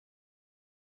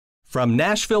From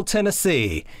Nashville,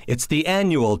 Tennessee, it's the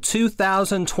annual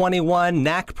 2021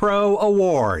 NACPRO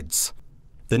Awards.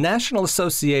 The National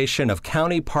Association of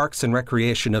County Parks and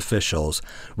Recreation Officials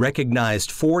recognized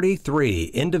 43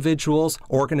 individuals,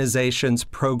 organizations,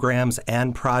 programs,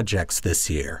 and projects this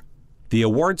year. The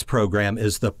awards program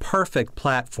is the perfect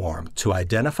platform to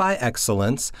identify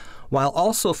excellence while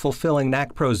also fulfilling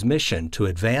NACPRO's mission to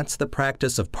advance the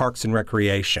practice of parks and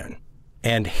recreation.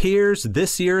 And here's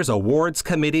this year's awards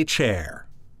committee chair.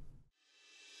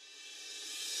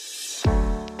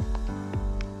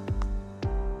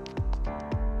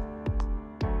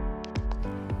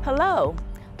 Hello,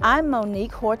 I'm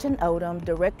Monique Horton-Odom,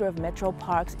 Director of Metro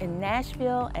Parks in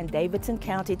Nashville and Davidson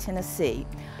County, Tennessee.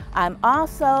 I'm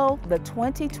also the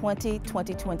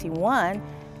 2020-2021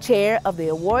 Chair of the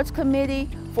Awards Committee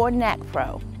for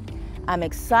NACPRO. I'm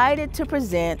excited to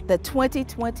present the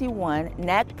 2021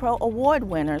 NACPRO Award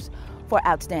winners for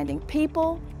outstanding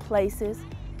people, places,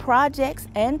 projects,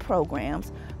 and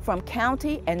programs from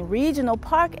county and regional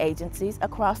park agencies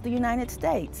across the United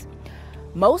States.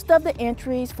 Most of the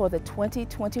entries for the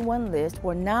 2021 list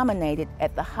were nominated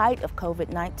at the height of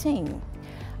COVID-19.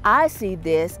 I see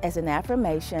this as an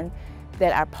affirmation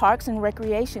that our Parks and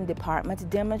Recreation departments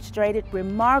demonstrated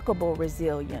remarkable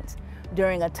resilience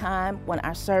during a time when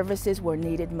our services were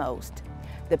needed most.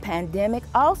 The pandemic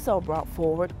also brought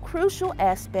forward crucial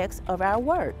aspects of our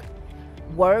work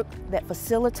that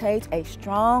facilitates a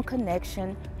strong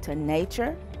connection to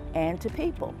nature and to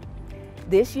people.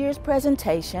 This year's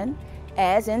presentation,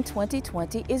 as in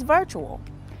 2020, is virtual.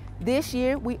 This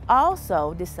year, we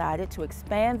also decided to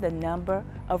expand the number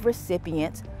of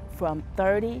recipients from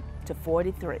 30 to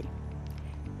 43.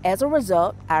 As a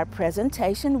result, our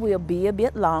presentation will be a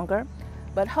bit longer,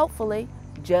 but hopefully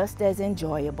just as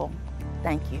enjoyable.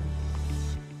 Thank you.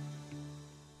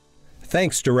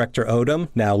 Thanks, Director Odom.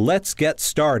 Now let's get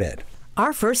started.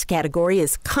 Our first category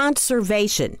is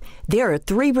conservation. There are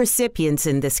 3 recipients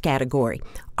in this category.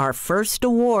 Our first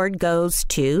award goes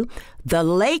to the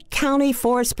Lake County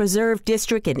Forest Preserve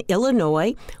District in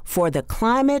Illinois for the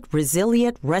climate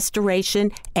resilient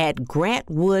restoration at Grant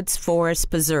Woods Forest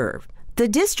Preserve. The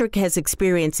district has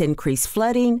experienced increased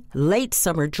flooding, late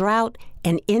summer drought,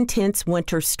 and intense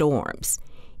winter storms.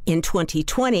 In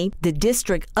 2020, the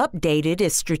district updated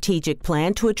its strategic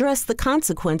plan to address the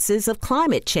consequences of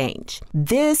climate change.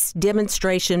 This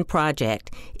demonstration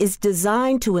project is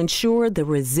designed to ensure the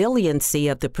resiliency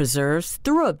of the preserves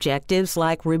through objectives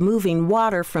like removing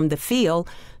water from the field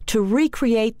to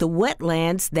recreate the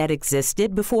wetlands that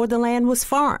existed before the land was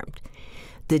farmed.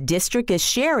 The district is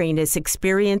sharing its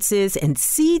experiences and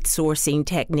seed sourcing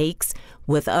techniques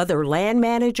with other land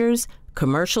managers,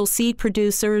 commercial seed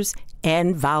producers,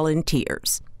 and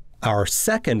volunteers. Our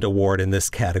second award in this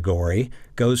category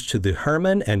goes to the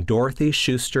Herman and Dorothy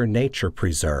Schuster Nature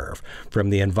Preserve from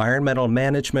the Environmental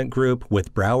Management Group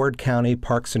with Broward County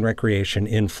Parks and Recreation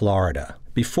in Florida.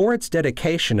 Before its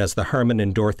dedication as the Herman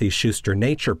and Dorothy Schuster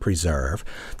Nature Preserve,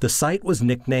 the site was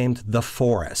nicknamed The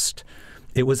Forest.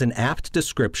 It was an apt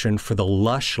description for the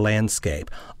lush landscape,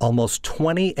 almost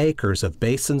 20 acres of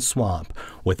basin swamp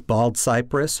with bald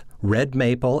cypress, red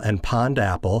maple, and pond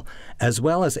apple, as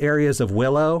well as areas of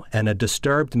willow and a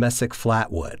disturbed mesic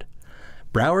flatwood.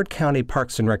 Broward County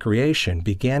Parks and Recreation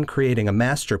began creating a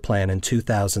master plan in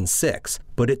 2006,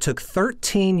 but it took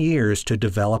 13 years to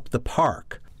develop the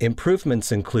park.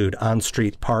 Improvements include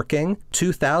on-street parking,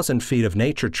 2,000 feet of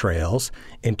nature trails,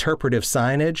 interpretive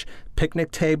signage,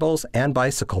 picnic tables, and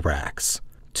bicycle racks.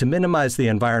 To minimize the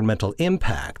environmental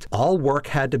impact, all work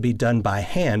had to be done by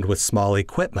hand with small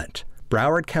equipment.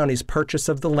 Broward County's purchase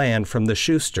of the land from the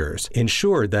Schusters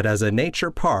ensured that as a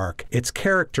nature park, its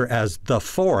character as the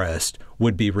forest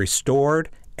would be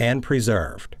restored and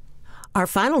preserved. Our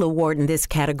final award in this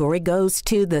category goes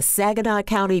to the Saginaw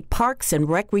County Parks and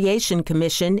Recreation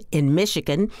Commission in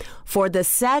Michigan for the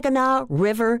Saginaw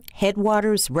River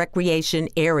Headwaters Recreation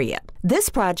Area. This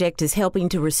project is helping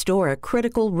to restore a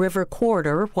critical river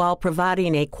corridor while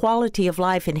providing a quality of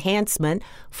life enhancement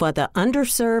for the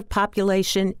underserved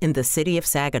population in the city of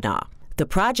Saginaw. The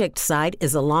project site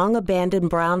is a long-abandoned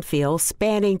brownfield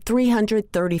spanning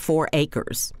 334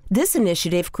 acres. This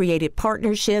initiative created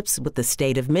partnerships with the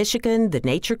state of Michigan, the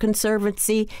Nature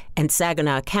Conservancy, and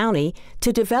Saginaw County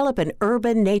to develop an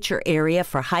urban nature area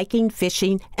for hiking,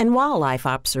 fishing, and wildlife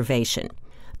observation.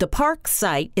 The park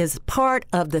site is part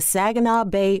of the Saginaw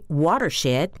Bay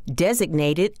watershed,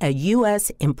 designated a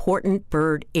U.S. Important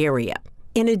Bird Area.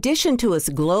 In addition to its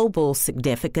global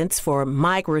significance for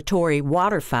migratory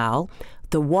waterfowl,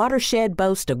 the watershed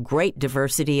boasts a great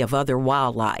diversity of other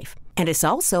wildlife, and it's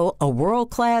also a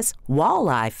world-class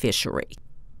walleye fishery.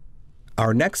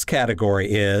 Our next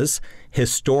category is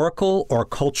Historical or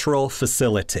Cultural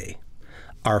Facility.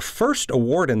 Our first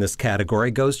award in this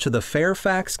category goes to the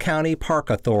Fairfax County Park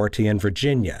Authority in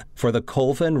Virginia for the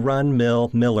Colvin Run Mill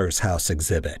Miller's House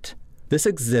exhibit. This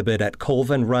exhibit at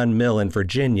Colvin Run Mill in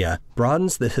Virginia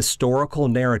broadens the historical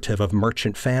narrative of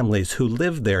merchant families who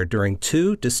lived there during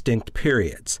two distinct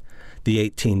periods, the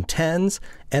 1810s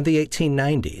and the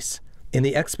 1890s. In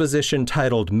the exposition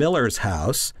titled Miller's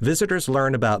House, visitors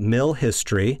learn about mill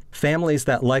history, families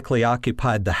that likely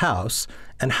occupied the house,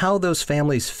 and how those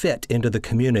families fit into the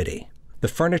community. The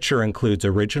furniture includes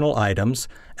original items,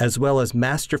 as well as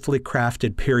masterfully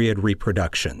crafted period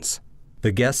reproductions.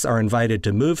 The guests are invited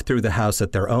to move through the house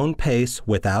at their own pace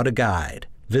without a guide.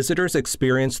 Visitors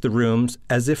experience the rooms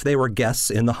as if they were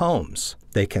guests in the homes.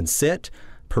 They can sit,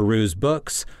 peruse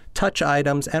books, touch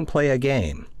items, and play a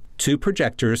game. Two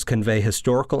projectors convey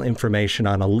historical information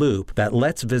on a loop that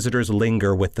lets visitors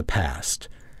linger with the past.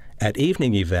 At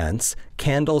evening events,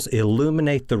 candles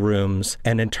illuminate the rooms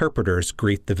and interpreters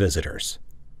greet the visitors.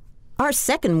 Our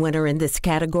second winner in this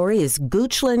category is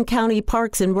Goochland County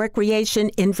Parks and Recreation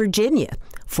in Virginia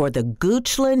for the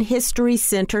Goochland History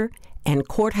Center and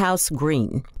Courthouse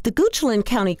Green. The Goochland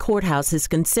County Courthouse is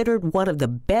considered one of the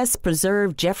best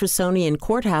preserved Jeffersonian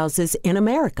courthouses in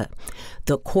America.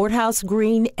 The Courthouse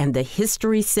Green and the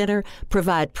History Center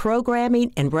provide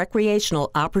programming and recreational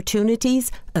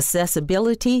opportunities,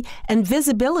 accessibility, and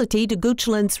visibility to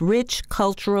Goochland's rich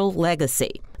cultural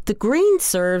legacy. The Green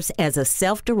serves as a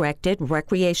self-directed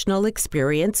recreational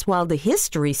experience, while the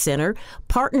History Center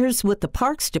partners with the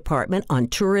Parks Department on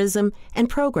tourism and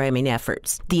programming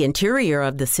efforts. The interior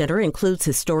of the center includes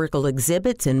historical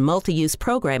exhibits and multi-use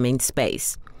programming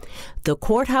space. The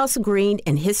Courthouse Green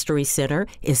and History Center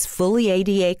is fully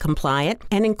ADA compliant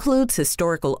and includes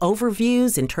historical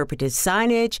overviews, interpretive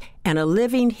signage, and a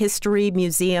living history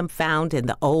museum found in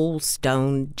the old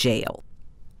stone jail.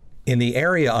 In the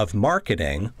area of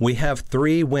marketing, we have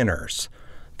three winners.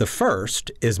 The first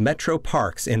is Metro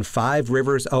Parks in Five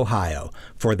Rivers, Ohio,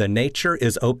 for the Nature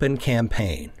is Open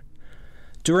campaign.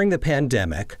 During the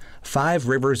pandemic, Five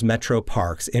Rivers Metro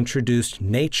Parks introduced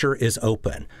Nature is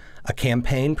Open, a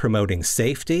campaign promoting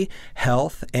safety,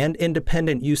 health, and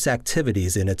independent use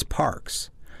activities in its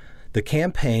parks. The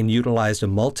campaign utilized a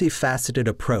multifaceted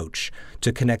approach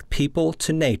to connect people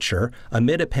to nature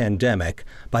amid a pandemic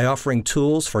by offering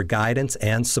tools for guidance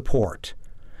and support.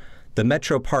 The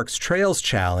Metro Parks Trails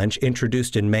Challenge,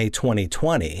 introduced in May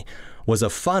 2020, was a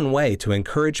fun way to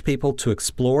encourage people to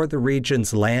explore the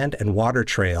region's land and water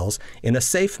trails in a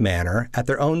safe manner at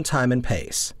their own time and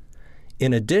pace.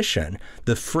 In addition,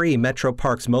 the free Metro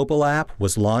Parks mobile app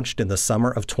was launched in the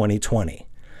summer of 2020.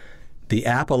 The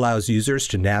app allows users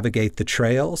to navigate the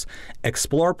trails,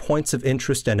 explore points of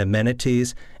interest and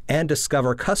amenities, and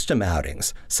discover custom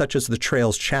outings, such as the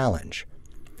Trails Challenge.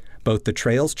 Both the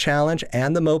Trails Challenge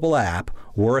and the mobile app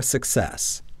were a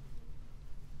success.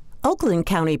 Oakland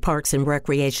County Parks and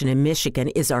Recreation in Michigan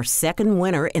is our second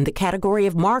winner in the category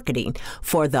of marketing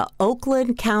for the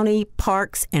Oakland County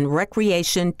Parks and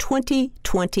Recreation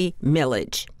 2020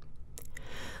 Millage.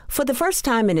 For the first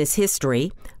time in its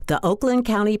history, the Oakland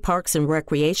County Parks and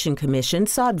Recreation Commission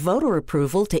sought voter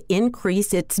approval to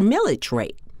increase its millage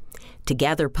rate. To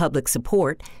gather public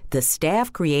support, the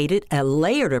staff created a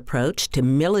layered approach to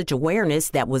millage awareness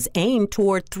that was aimed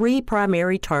toward three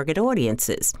primary target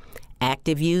audiences: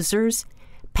 active users,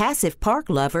 passive park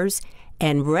lovers,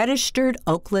 and registered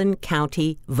Oakland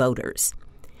County voters.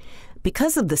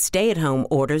 Because of the stay-at-home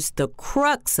orders, the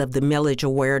crux of the millage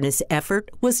awareness effort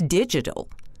was digital.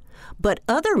 But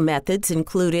other methods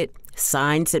included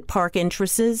signs at park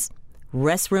entrances,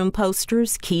 restroom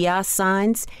posters, kiosk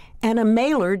signs, and a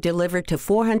mailer delivered to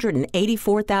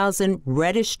 484,000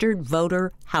 registered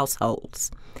voter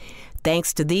households.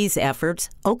 Thanks to these efforts,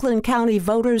 Oakland County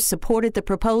voters supported the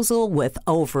proposal with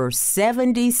over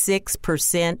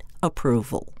 76%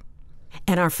 approval.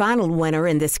 And our final winner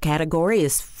in this category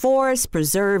is Forest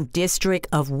Preserve District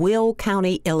of Will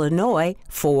County, Illinois,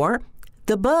 for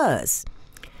The Buzz.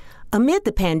 Amid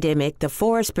the pandemic, the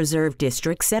Forest Preserve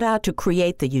District set out to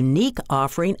create the unique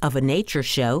offering of a nature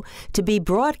show to be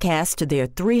broadcast to their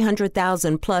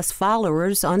 300,000-plus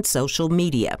followers on social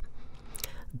media.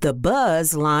 The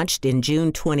Buzz launched in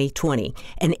June 2020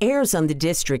 and airs on the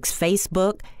district's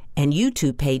Facebook and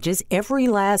YouTube pages every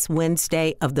last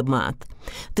Wednesday of the month.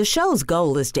 The show's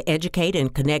goal is to educate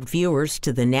and connect viewers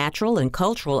to the natural and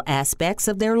cultural aspects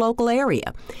of their local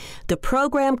area. The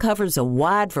program covers a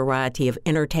wide variety of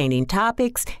entertaining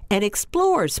topics and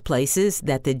explores places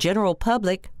that the general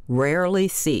public rarely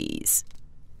sees.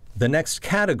 The next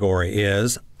category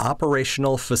is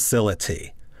Operational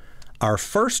Facility. Our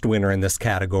first winner in this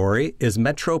category is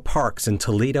Metro Parks in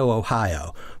Toledo,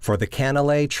 Ohio, for the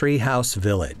Canale Treehouse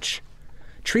Village.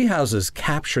 Treehouses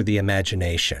capture the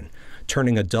imagination,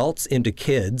 turning adults into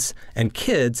kids and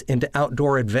kids into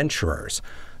outdoor adventurers.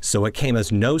 So it came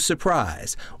as no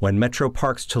surprise when Metro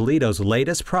Parks Toledo's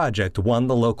latest project won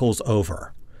the locals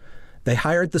over. They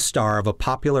hired the star of a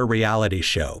popular reality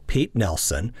show, Pete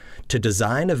Nelson, to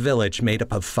design a village made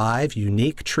up of 5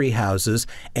 unique tree houses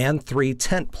and 3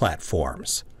 tent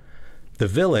platforms. The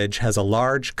village has a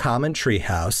large common tree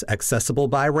house accessible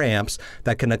by ramps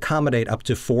that can accommodate up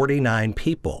to 49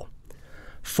 people.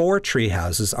 4 tree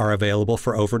houses are available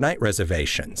for overnight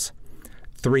reservations.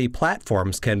 3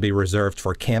 platforms can be reserved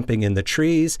for camping in the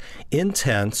trees, in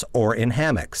tents, or in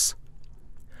hammocks.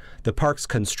 The park's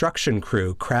construction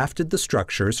crew crafted the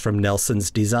structures from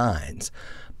Nelson's designs,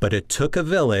 but it took a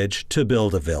village to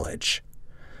build a village.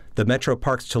 The Metro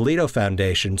Parks Toledo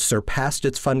Foundation surpassed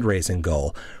its fundraising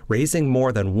goal, raising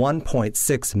more than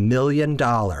 $1.6 million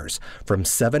from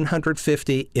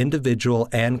 750 individual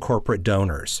and corporate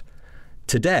donors.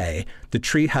 Today, the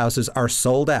tree houses are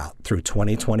sold out through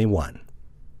 2021.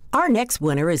 Our next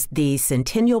winner is the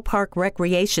Centennial Park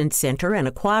Recreation Center and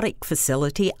Aquatic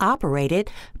Facility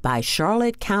operated by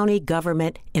Charlotte County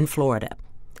Government in Florida.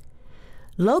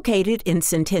 Located in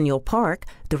Centennial Park,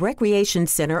 the Recreation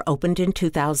Center opened in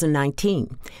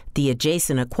 2019. The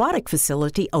adjacent aquatic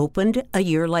facility opened a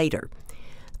year later.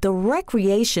 The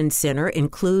Recreation Center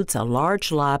includes a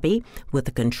large lobby with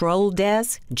a control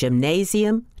desk,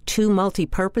 gymnasium, 2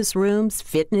 multi-purpose rooms,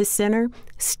 fitness center,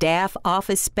 staff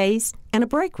office space, and a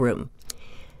break room.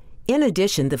 In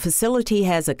addition, the facility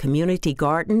has a community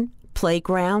garden,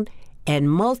 playground, and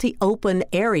multi-open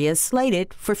areas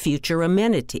slated for future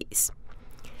amenities.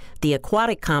 The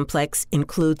aquatic complex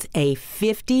includes a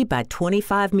 50 by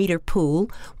 25 meter pool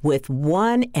with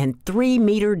 1 and 3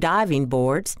 meter diving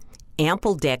boards,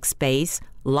 ample deck space,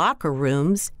 locker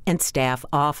rooms, and staff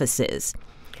offices.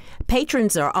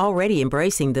 Patrons are already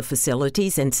embracing the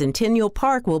facilities, and Centennial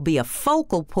Park will be a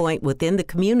focal point within the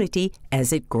community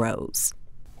as it grows.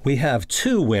 We have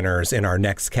 2 winners in our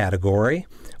next category,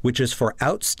 which is for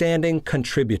Outstanding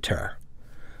Contributor.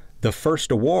 The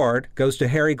first award goes to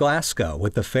Harry Glasgow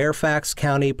with the Fairfax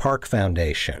County Park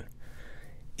Foundation.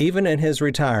 Even in his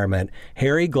retirement,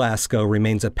 Harry Glasgow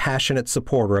remains a passionate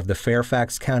supporter of the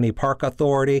Fairfax County Park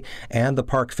Authority and the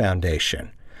Park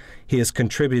Foundation. He has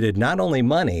contributed not only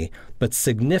money, but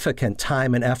significant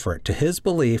time and effort to his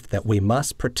belief that we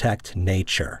must protect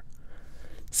nature.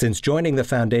 Since joining the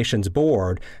Foundation's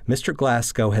board, Mr.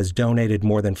 Glasgow has donated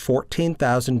more than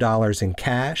 $14,000 in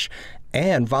cash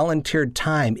and volunteered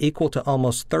time equal to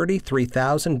almost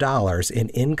 $33,000 in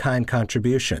in-kind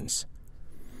contributions.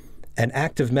 An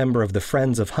active member of the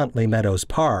Friends of Huntley Meadows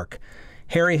Park,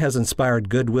 Harry has inspired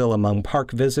goodwill among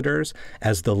park visitors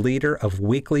as the leader of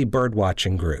weekly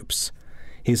birdwatching groups.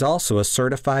 He's also a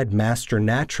certified master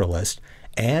naturalist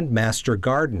and master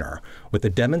gardener with a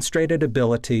demonstrated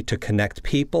ability to connect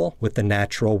people with the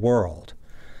natural world.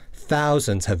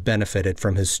 Thousands have benefited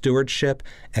from his stewardship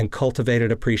and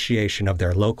cultivated appreciation of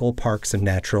their local parks and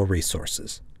natural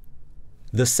resources.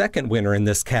 The second winner in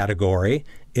this category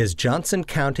is Johnson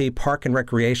County Park and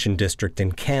Recreation District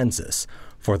in Kansas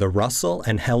for the Russell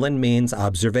and Helen Means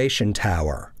Observation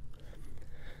Tower.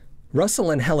 Russell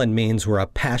and Helen Means were a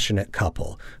passionate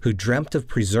couple who dreamt of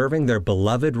preserving their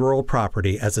beloved rural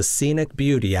property as a scenic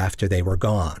beauty after they were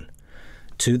gone.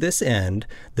 To this end,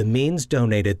 the Means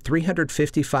donated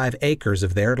 355 acres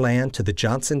of their land to the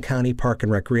Johnson County Park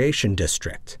and Recreation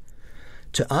District.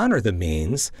 To honor the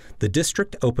Means, the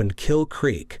district opened Kill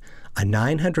Creek, a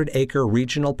 900-acre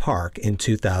regional park, in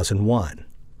 2001.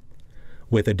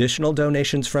 With additional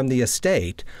donations from the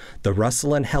estate, the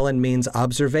Russell and Helen Means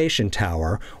Observation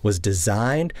Tower was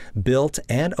designed, built,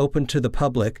 and opened to the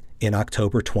public in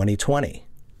October 2020.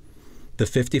 The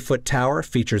 50-foot tower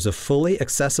features a fully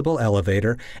accessible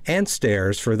elevator and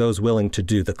stairs for those willing to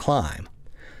do the climb.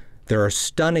 There are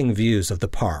stunning views of the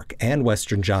park and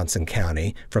western Johnson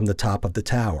County from the top of the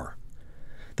tower.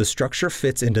 The structure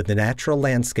fits into the natural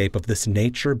landscape of this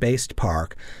nature-based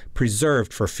park,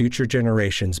 preserved for future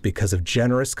generations because of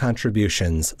generous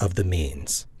contributions of the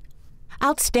Means.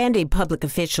 Outstanding Public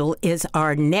Official is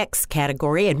our next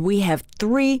category, and we have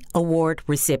 3 award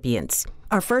recipients.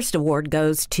 Our first award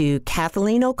goes to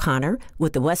Kathleen O'Connor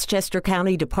with the Westchester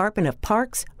County Department of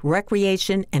Parks,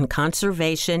 Recreation, and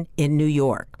Conservation in New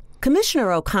York.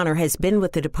 Commissioner O'Connor has been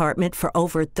with the department for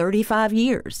over 35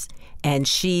 years, and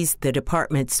she's the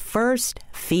department's first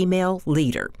female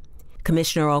leader.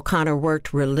 Commissioner O'Connor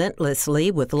worked relentlessly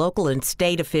with local and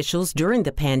state officials during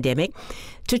the pandemic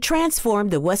to transform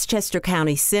the Westchester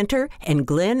County Center and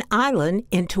Glen Island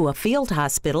into a field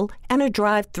hospital and a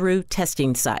drive-through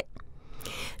testing site.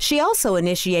 She also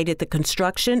initiated the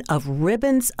construction of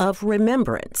Ribbons of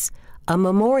Remembrance, a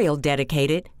memorial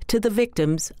dedicated to the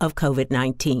victims of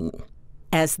COVID-19.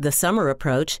 As the summer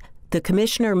approached, the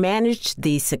commissioner managed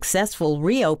the successful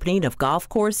reopening of golf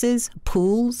courses,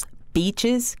 pools,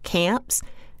 beaches, camps,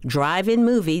 drive-in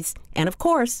movies, and of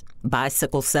course,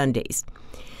 Bicycle Sundays.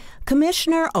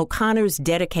 Commissioner O'Connor's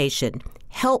dedication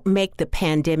helped make the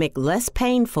pandemic less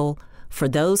painful for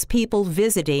those people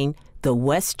visiting the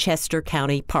Westchester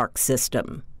County Park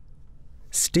System.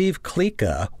 Steve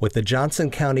Klika with the Johnson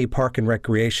County Park and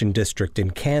Recreation District in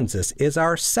Kansas is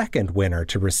our second winner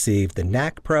to receive the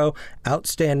NACPRO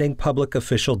Outstanding Public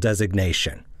Official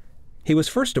designation. He was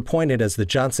first appointed as the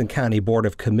Johnson County Board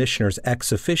of Commissioners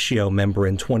ex officio member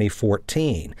in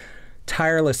 2014,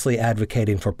 tirelessly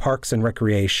advocating for parks and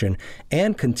recreation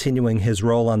and continuing his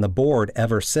role on the board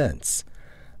ever since.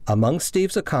 Among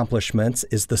Steve's accomplishments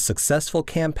is the successful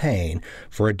campaign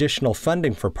for additional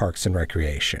funding for parks and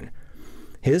recreation.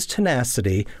 His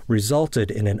tenacity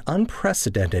resulted in an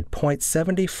unprecedented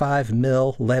 .75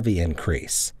 mil levy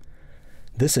increase.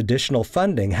 This additional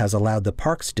funding has allowed the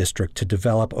Parks District to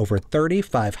develop over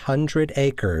 3,500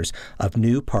 acres of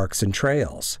new parks and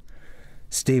trails.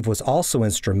 Steve was also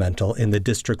instrumental in the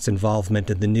district's involvement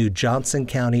in the new Johnson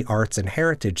County Arts and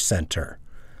Heritage Center.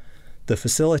 The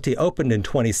facility opened in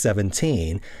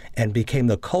 2017 and became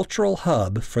the cultural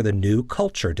hub for the new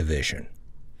Culture Division.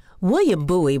 William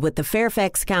Bowie with the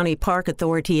Fairfax County Park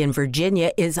Authority in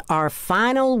Virginia is our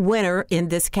final winner in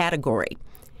this category.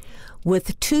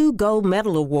 With 2 gold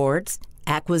medal awards,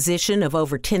 acquisition of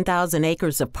over 10,000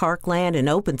 acres of parkland and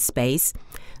open space,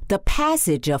 the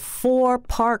passage of 4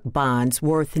 park bonds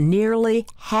worth nearly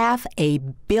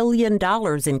 $500 million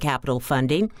in capital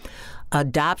funding,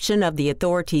 adoption of the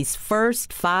authority's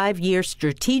first 5-year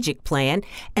strategic plan,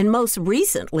 and most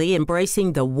recently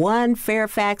embracing the One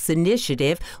Fairfax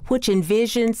initiative, which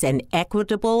envisions an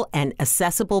equitable and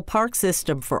accessible park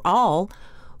system for all,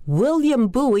 William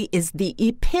Bowie is the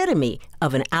epitome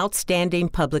of an outstanding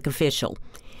public official.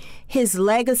 His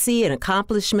legacy and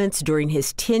accomplishments during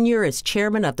his tenure as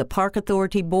chairman of the Park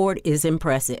Authority Board is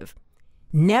impressive.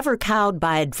 Never cowed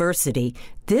by adversity,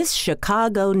 this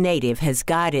Chicago native has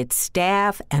guided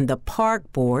staff and the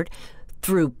park board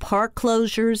through park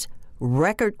closures,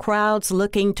 record crowds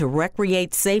looking to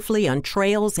recreate safely on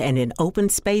trails and in open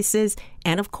spaces,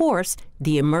 and of course,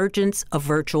 the emergence of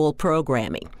virtual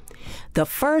programming. The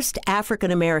first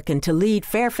African American to lead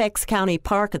Fairfax County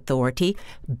Park Authority,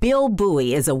 Bill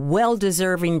Bowie is a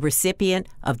well-deserving recipient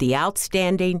of the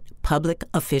Outstanding Public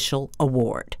Official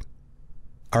Award.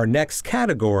 Our next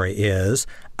category is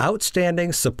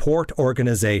Outstanding Support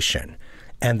Organization,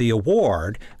 and the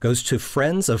award goes to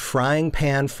Friends of Frying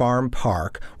Pan Farm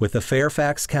Park with the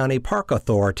Fairfax County Park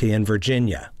Authority in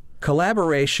Virginia.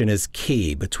 Collaboration is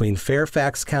key between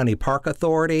Fairfax County Park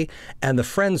Authority and the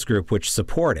Friends Group which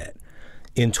support it.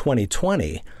 In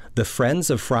 2020, the Friends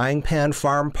of Frying Pan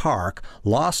Farm Park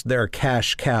lost their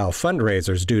cash cow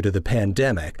fundraisers due to the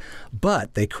pandemic,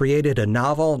 but they created a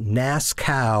novel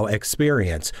NACPRO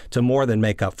experience to more than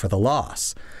make up for the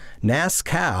loss.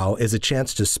 NACPRO is a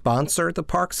chance to sponsor the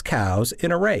park's cows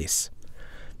in a race.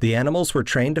 The animals were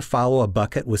trained to follow a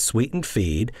bucket with sweetened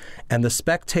feed, and the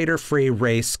spectator-free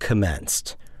race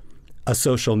commenced. A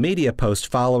social media post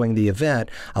following the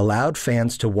event allowed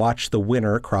fans to watch the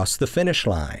winner cross the finish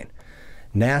line.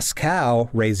 NACPRO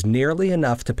raised nearly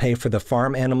enough to pay for the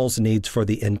farm animals' needs for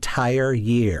the entire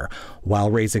year,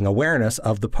 while raising awareness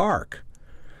of the park.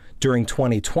 During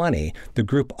 2020, the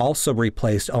group also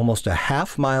replaced almost a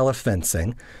half-mile of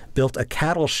fencing, built a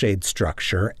cattle shade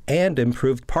structure, and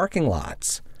improved parking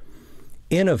lots.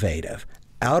 Innovative,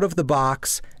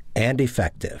 out-of-the-box, and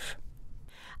effective.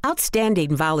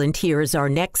 Outstanding Volunteer is our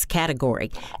next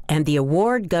category, and the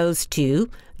award goes to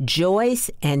Joyce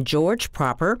and George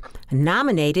Proper,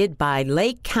 nominated by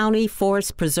Lake County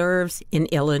Forest Preserves in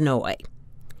Illinois.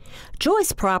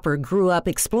 Joyce Proper grew up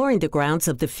exploring the grounds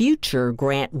of the future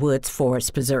Grant Woods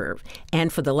Forest Preserve,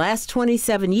 and for the last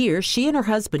 27 years, she and her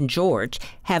husband George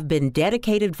have been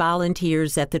dedicated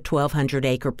volunteers at the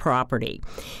 1,200-acre property.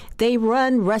 They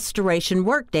run restoration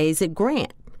workdays at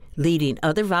Grant, leading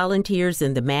other volunteers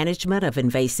in the management of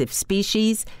invasive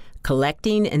species,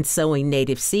 collecting and sowing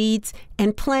native seeds,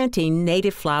 and planting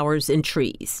native flowers and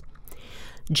trees.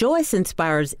 Joyce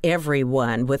inspires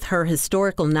everyone with her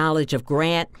historical knowledge of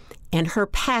Grant and her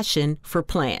passion for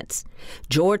plants.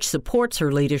 George supports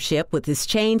her leadership with his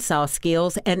chainsaw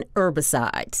skills and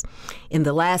herbicides. In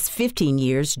the last 15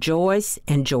 years, Joyce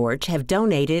and George have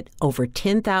donated over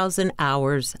 10,000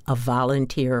 hours of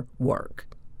volunteer work.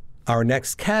 Our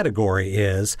next category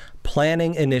is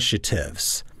Planning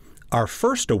Initiatives. Our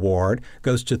first award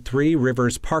goes to Three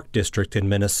Rivers Park District in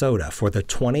Minnesota for the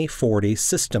 2040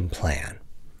 System Plan.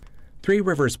 Three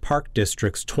Rivers Park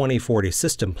District's 2040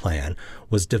 System Plan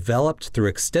was developed through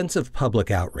extensive public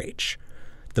outreach.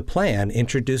 The plan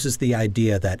introduces the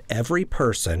idea that every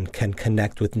person can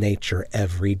connect with nature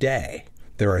every day.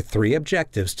 There are three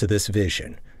objectives to this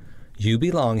vision: You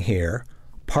belong here,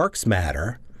 parks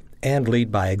matter, and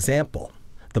lead by example.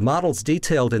 The models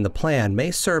detailed in the plan may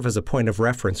serve as a point of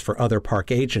reference for other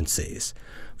park agencies.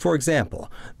 For example,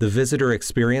 the Visitor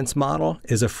Experience Model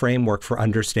is a framework for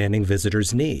understanding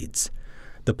visitors' needs.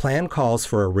 The plan calls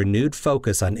for a renewed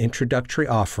focus on introductory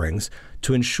offerings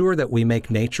to ensure that we make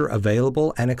nature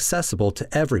available and accessible to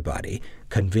everybody,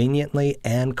 conveniently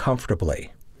and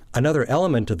comfortably. Another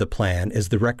element of the plan is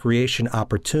the Recreation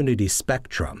Opportunity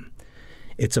Spectrum.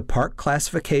 It's a park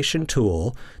classification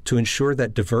tool to ensure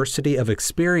that diversity of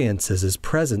experiences is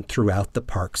present throughout the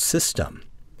park system.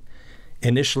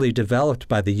 Initially developed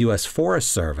by the U.S.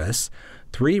 Forest Service,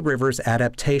 Three Rivers'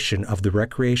 adaptation of the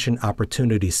Recreation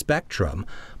Opportunity Spectrum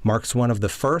marks one of the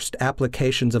first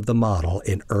applications of the model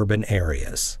in urban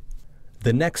areas.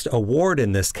 The next award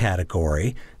in this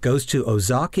category goes to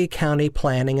Ozaukee County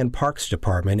Planning and Parks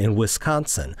Department in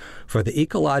Wisconsin for the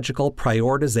Ecological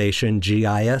Prioritization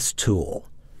GIS tool.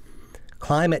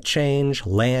 Climate change,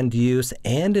 land use,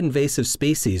 and invasive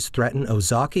species threaten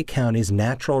Ozaukee County's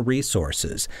natural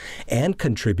resources and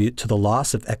contribute to the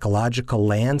loss of ecological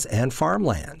lands and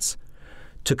farmlands.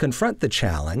 To confront the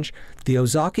challenge, the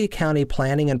Ozaukee County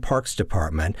Planning and Parks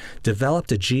Department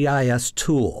developed a GIS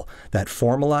tool that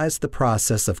formalized the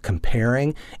process of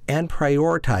comparing and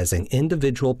prioritizing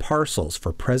individual parcels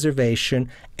for preservation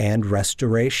and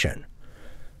restoration.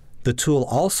 The tool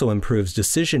also improves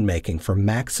decision-making for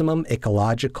maximum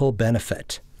ecological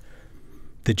benefit.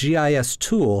 The GIS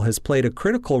tool has played a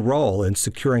critical role in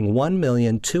securing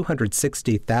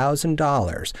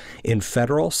 $1,260,000 in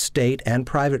federal, state, and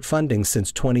private funding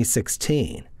since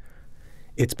 2016.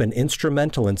 It's been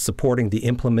instrumental in supporting the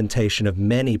implementation of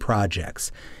many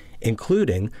projects,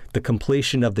 including the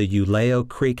completion of the Uleo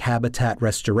Creek Habitat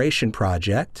Restoration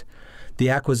Project, the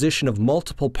acquisition of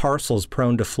multiple parcels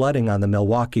prone to flooding on the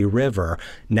Milwaukee River,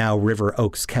 now River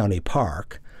Oaks County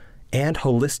Park, and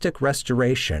holistic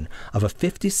restoration of a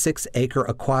 56-acre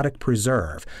aquatic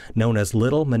preserve known as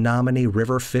Little Menominee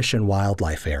River Fish and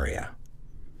Wildlife Area.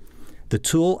 The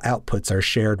tool outputs are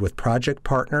shared with project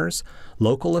partners,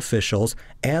 local officials,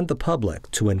 and the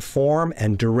public to inform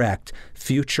and direct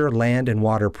future land and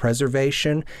water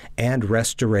preservation and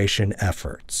restoration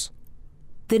efforts.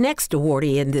 The next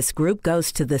awardee in this group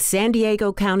goes to the San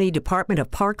Diego County Department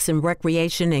of Parks and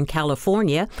Recreation in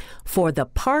California for the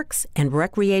Parks and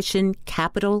Recreation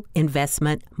Capital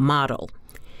Investment Model.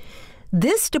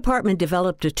 This department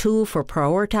developed a tool for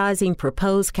prioritizing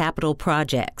proposed capital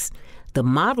projects. The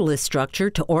model is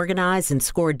structured to organize and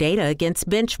score data against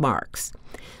benchmarks.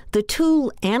 The tool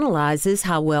analyzes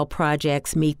how well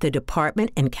projects meet the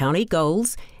department and county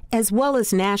goals, as well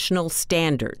as national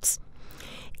standards.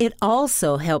 It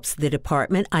also helps the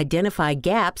department identify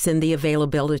gaps in the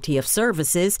availability of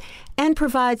services and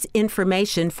provides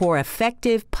information for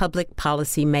effective public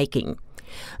policy making.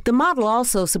 The model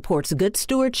also supports good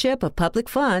stewardship of public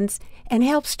funds and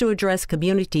helps to address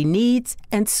community needs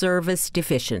and service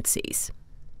deficiencies.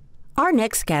 Our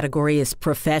next category is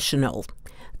Professional.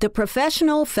 The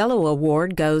Professional Fellow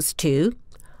Award goes to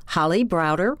Holly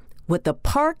Browder with the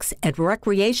Parks and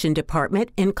Recreation Department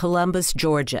in Columbus,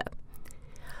 Georgia.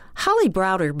 Holly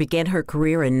Browder began her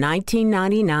career in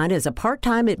 1999 as a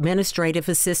part-time administrative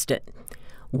assistant.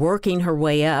 Working her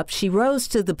way up, she rose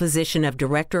to the position of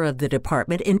director of the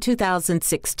department in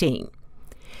 2016.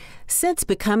 Since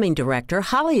becoming director,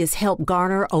 Holly has helped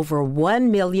garner over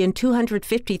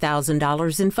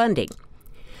 $1,250,000 in funding.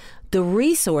 The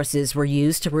resources were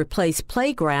used to replace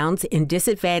playgrounds in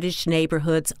disadvantaged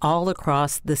neighborhoods all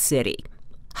across the city.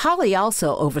 Holly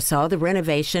also oversaw the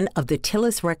renovation of the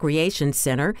Tillis Recreation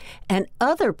Center and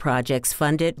other projects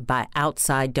funded by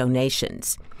outside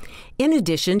donations. In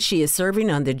addition, she is serving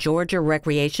on the Georgia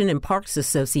Recreation and Parks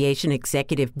Association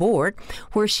Executive Board,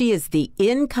 where she is the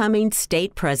incoming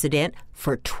state president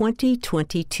for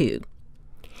 2022.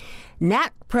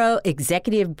 NACPRO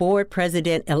Executive Board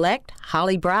President-elect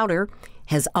Holly Browder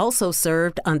has also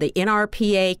served on the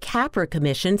NACPRO CAPRA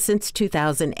Commission since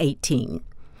 2018.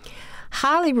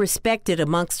 Highly respected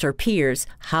amongst her peers,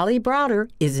 Holly Browder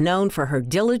is known for her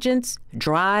diligence,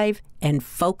 drive, and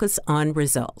focus on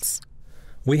results.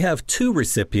 We have 2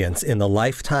 recipients in the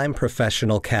Lifetime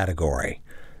Professional category.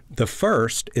 The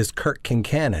first is Kirk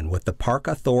Kincannon with the Park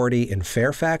Authority in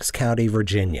Fairfax County,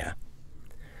 Virginia.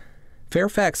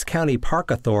 Fairfax County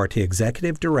Park Authority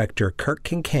Executive Director Kirk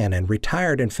Kincannon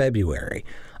retired in February,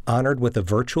 honored with a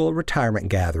virtual retirement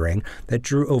gathering that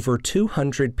drew over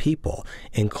 200 people,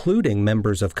 including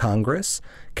members of Congress,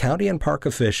 county and park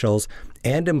officials,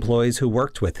 and employees who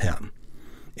worked with him.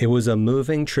 It was a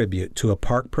moving tribute to a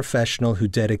park professional who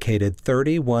dedicated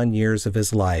 31 years of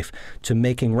his life to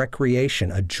making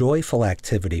recreation a joyful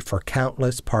activity for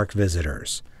countless park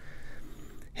visitors.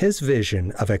 His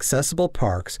vision of accessible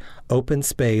parks, open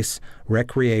space,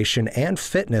 recreation, and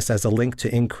fitness as a link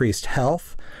to increased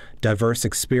health, diverse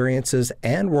experiences,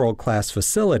 and world-class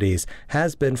facilities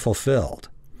has been fulfilled.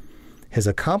 His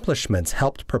accomplishments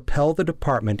helped propel the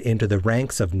department into the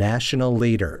ranks of national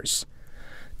leaders.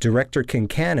 Director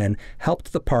Kincannon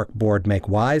helped the park board make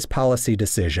wise policy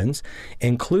decisions,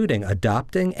 including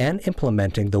adopting and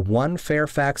implementing the One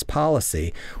Fairfax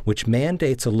policy, which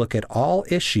mandates a look at all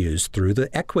issues through the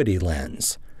equity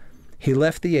lens. He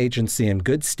left the agency in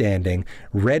good standing,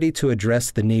 ready to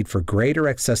address the need for greater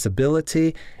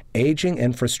accessibility, aging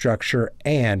infrastructure,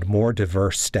 and more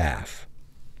diverse staff.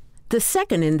 The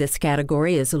second in this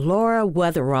category is Laura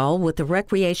Weatherall with the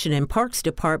Recreation and Parks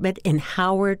Department in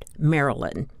Howard,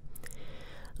 Maryland.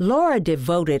 Laura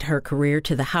devoted her career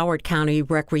to the Howard County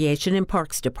Recreation and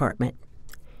Parks Department.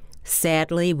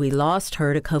 Sadly, we lost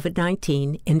her to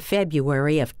COVID-19 in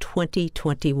February of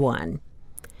 2021.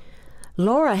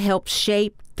 Laura helped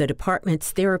shape the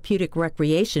department's therapeutic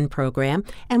recreation program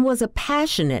and was a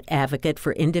passionate advocate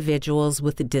for individuals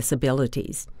with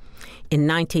disabilities. In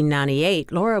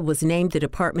 1998, Laura was named the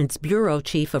department's Bureau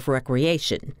Chief of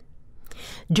Recreation.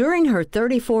 During her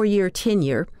 34-year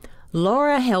tenure,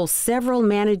 Laura held several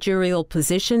managerial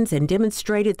positions and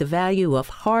demonstrated the value of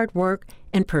hard work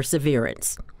and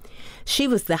perseverance. She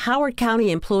was the Howard County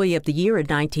Employee of the Year in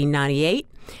 1998,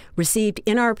 received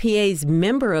NRPA's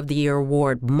Member of the Year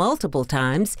award multiple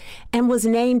times, and was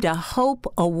named a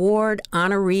Hope Award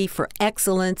honoree for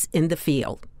excellence in the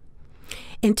field.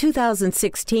 In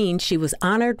 2016, she was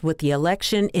honored with the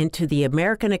election into the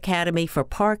American Academy for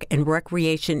Park and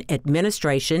Recreation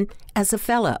Administration as a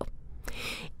fellow.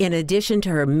 In addition to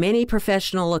her many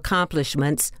professional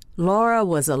accomplishments, Laura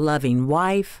was a loving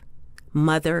wife,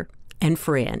 mother, and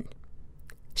friend.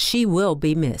 She will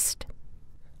be missed.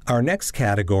 Our next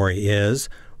category is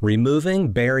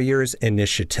Removing Barriers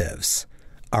Initiatives.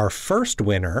 Our first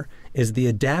winner is the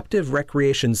Adaptive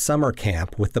Recreation Summer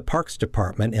Camp with the Parks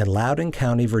Department in Loudoun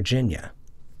County, Virginia.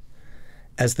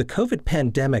 As the COVID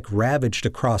pandemic ravaged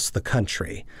across the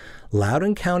country,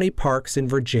 Loudoun County Parks in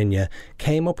Virginia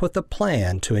came up with a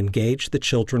plan to engage the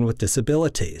children with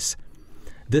disabilities.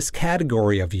 This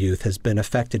category of youth has been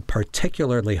affected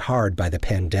particularly hard by the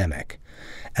pandemic.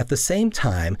 At the same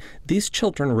time, these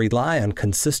children rely on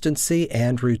consistency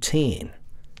and routine.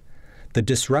 The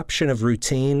disruption of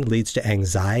routine leads to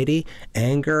anxiety,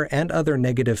 anger, and other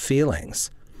negative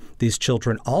feelings. These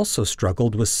children also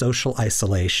struggled with social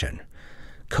isolation.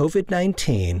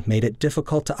 COVID-19 made it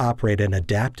difficult to operate an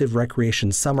adaptive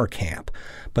recreation summer camp,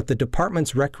 but the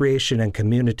department's Recreation and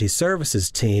Community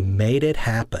Services team made it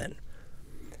happen.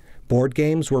 Board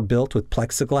games were built with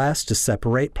plexiglass to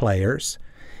separate players.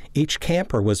 Each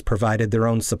camper was provided their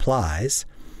own supplies.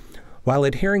 While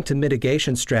adhering to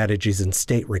mitigation strategies and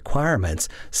state requirements,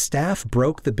 staff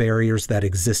broke the barriers that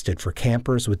existed for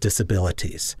campers with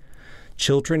disabilities.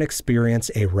 Children experienced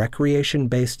a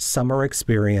recreation-based summer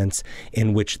experience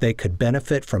in which they could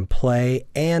benefit from play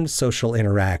and social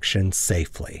interaction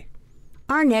safely.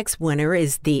 Our next winner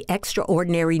is the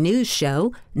Extraordinary News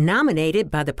Show, nominated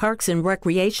by the Parks and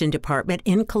Recreation Department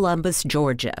in Columbus,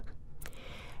 Georgia.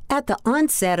 At the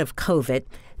onset of COVID,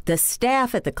 the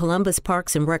staff at the Columbus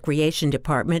Parks and Recreation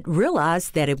Department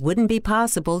realized that it wouldn't be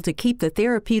possible to keep the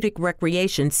Therapeutic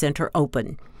Recreation Center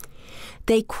open.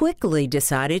 They quickly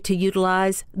decided to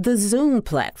utilize the Zoom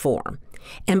platform,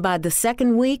 and by the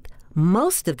second week,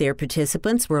 most of their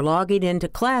participants were logging into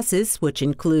classes which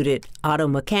included auto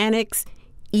mechanics,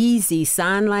 easy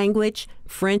sign language,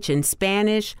 French and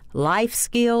Spanish, life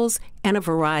skills, and a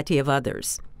variety of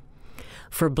others.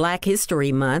 For Black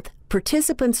History Month,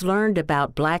 participants learned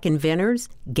about Black inventors,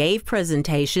 gave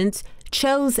presentations,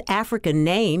 chose African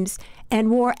names, and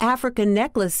wore African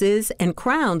necklaces and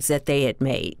crowns that they had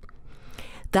made.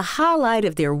 The highlight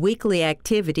of their weekly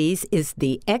activities is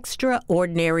the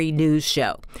Extraordinary News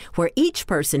Show, where each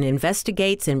person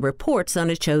investigates and reports on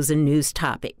a chosen news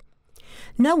topic.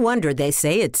 No wonder they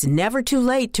say it's never too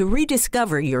late to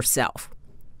rediscover yourself.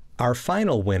 Our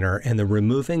final winner in the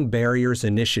Removing Barriers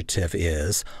initiative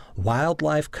is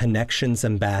Wildlife Connections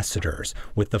Ambassadors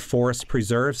with the Forest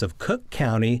Preserves of Cook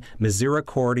County,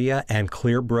 Misericordia, and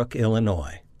Clearbrook,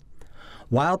 Illinois.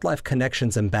 Wildlife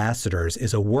Connections Ambassadors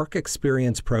is a work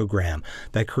experience program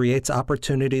that creates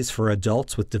opportunities for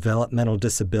adults with developmental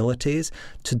disabilities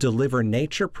to deliver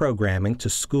nature programming to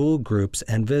school groups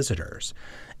and visitors.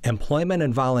 Employment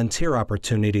and volunteer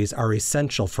opportunities are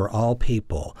essential for all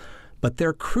people, but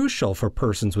they're crucial for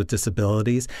persons with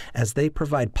disabilities as they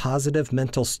provide positive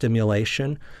mental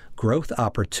stimulation, growth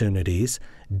opportunities,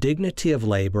 dignity of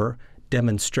labor,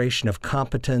 demonstration of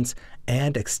competence,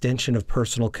 and extension of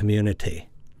personal community.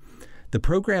 The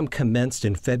program commenced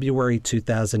in February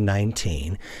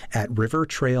 2019 at River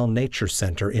Trail Nature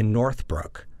Center in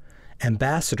Northbrook.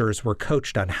 Ambassadors were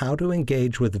coached on how to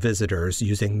engage with visitors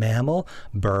using mammal,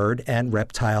 bird, and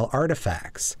reptile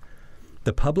artifacts.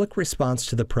 The public response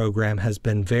to the program has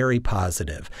been very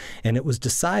positive, and it was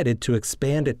decided to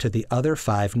expand it to the other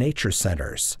 5 nature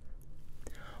centers.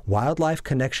 Wildlife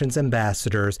Connections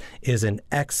Ambassadors is an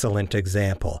excellent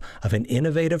example of an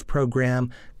innovative program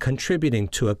contributing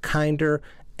to a kinder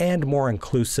and more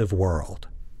inclusive world.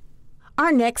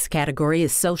 Our next category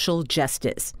is social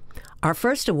justice. Our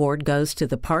first award goes to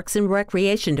the Parks and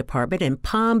Recreation Department in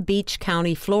Palm Beach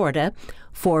County, Florida,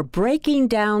 for breaking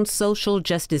down social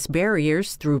justice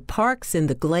barriers through parks in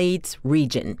the Glades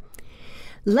region.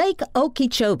 Lake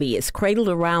Okeechobee is cradled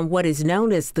around what is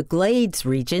known as the Glades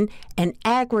region, an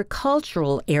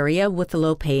agricultural area with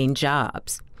low-paying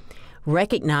jobs.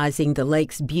 Recognizing the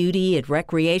lake's beauty and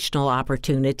recreational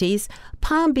opportunities,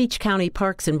 Palm Beach County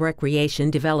Parks and Recreation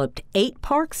developed 8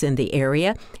 parks in the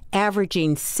area,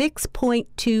 averaging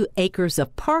 6.2 acres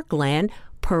of parkland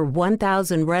per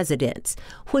 1,000 residents,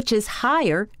 which is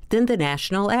higher than the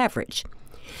national average.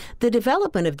 The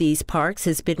development of these parks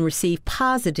has been received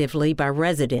positively by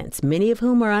residents, many of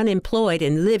whom are unemployed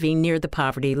and living near the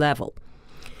poverty level.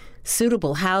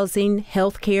 Suitable housing,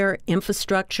 health care,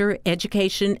 infrastructure,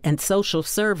 education, and social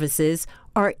services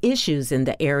are issues in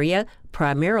the area,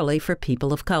 primarily for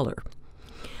people of color.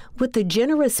 With the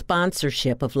generous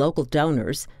sponsorship of local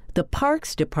donors, the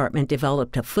Parks Department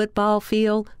developed a football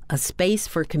field, a space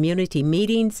for community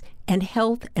meetings, and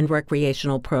health and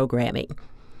recreational programming.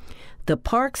 The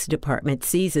Parks Department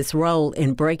sees its role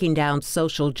in breaking down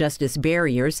social justice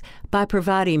barriers by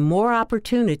providing more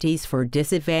opportunities for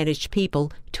disadvantaged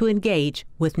people to engage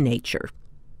with nature.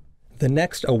 The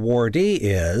next awardee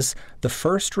is the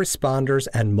First Responders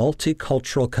and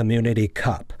Multicultural Community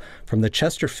Cup from the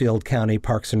Chesterfield County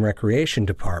Parks and Recreation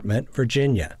Department,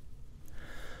 Virginia.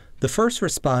 The First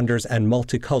Responders and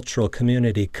Multicultural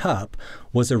Community Cup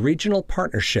was a regional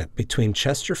partnership between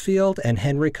Chesterfield and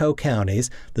Henrico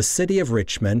counties, the City of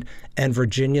Richmond, and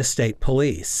Virginia State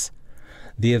Police.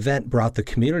 The event brought the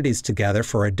communities together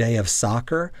for a day of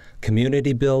soccer,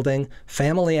 community building,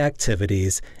 family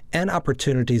activities, and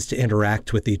opportunities to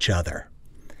interact with each other.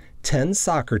 10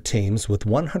 soccer teams with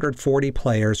 140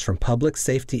 players from public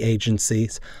safety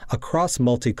agencies across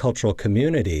multicultural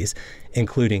communities,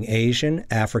 including Asian,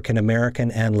 African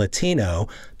American, and Latino,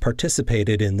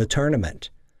 participated in the tournament.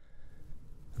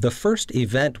 The first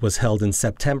event was held in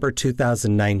September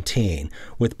 2019,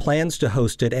 with plans to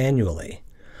host it annually.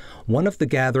 One of the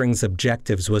gathering's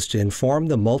objectives was to inform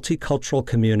the multicultural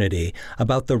community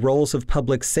about the roles of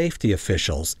public safety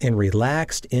officials in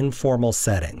relaxed, informal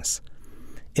settings.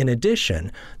 In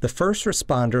addition, the first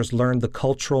responders learned the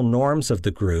cultural norms of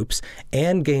the groups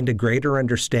and gained a greater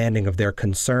understanding of their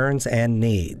concerns and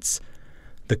needs.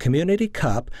 The Community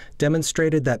Cup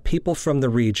demonstrated that people from the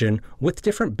region with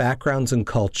different backgrounds and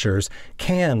cultures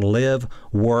can live,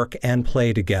 work, and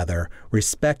play together,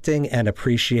 respecting and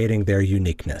appreciating their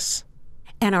uniqueness.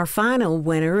 And our final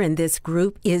winner in this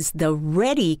group is the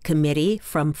READY Committee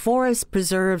from Forest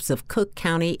Preserves of Cook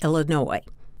County, Illinois.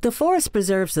 The Forest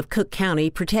Preserves of Cook County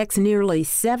protects nearly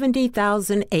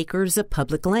 70,000 acres of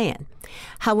public land.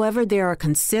 However, there are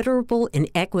considerable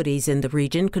inequities in the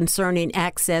region concerning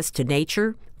access to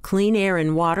nature, clean air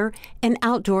and water, and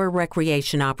outdoor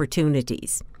recreation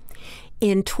opportunities.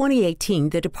 In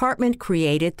 2018, the department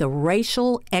created the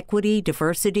Racial Equity,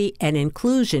 Diversity, and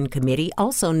Inclusion Committee,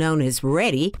 also known as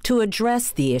READY, to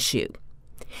address the issue.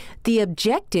 The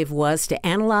objective was to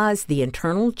analyze the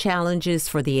internal challenges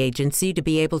for the agency to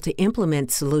be able to implement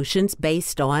solutions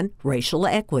based on racial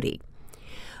equity.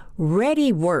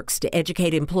 READY works to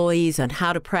educate employees on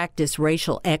how to practice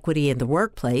racial equity in the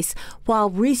workplace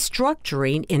while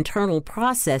restructuring internal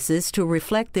processes to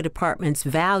reflect the department's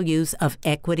values of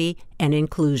equity and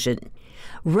inclusion.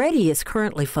 READY is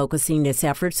currently focusing its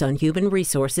efforts on human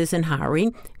resources and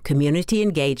hiring, community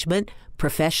engagement,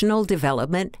 professional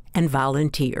development, and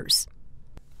volunteers.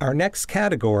 Our next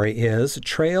category is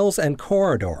Trails and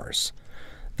Corridors.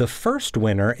 The first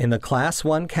winner in the Class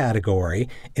 1 category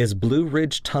is Blue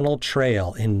Ridge Tunnel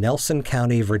Trail in Nelson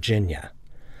County, Virginia.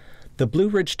 The Blue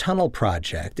Ridge Tunnel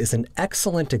Project is an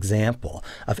excellent example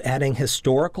of adding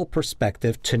historical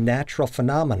perspective to natural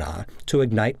phenomena to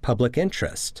ignite public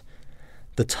interest.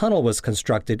 The tunnel was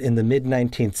constructed in the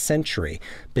mid-19th century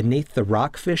beneath the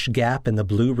Rockfish Gap in the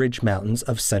Blue Ridge Mountains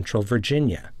of central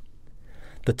Virginia.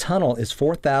 The tunnel is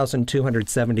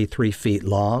 4,273 feet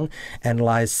long and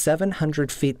lies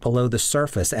 700 feet below the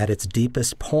surface at its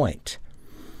deepest point.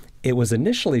 It was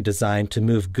initially designed to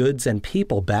move goods and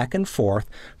people back and forth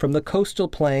from the coastal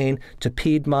plain to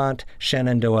Piedmont,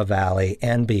 Shenandoah Valley,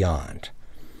 and beyond.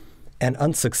 An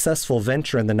unsuccessful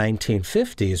venture in the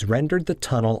 1950s rendered the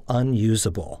tunnel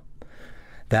unusable.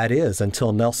 That is,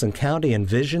 until Nelson County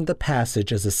envisioned the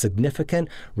passage as a significant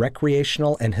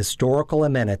recreational and historical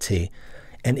amenity,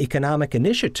 an economic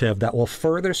initiative that will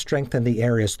further strengthen the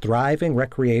area's thriving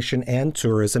recreation and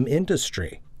tourism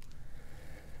industry.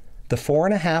 The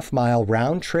 4.5-mile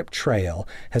round-trip trail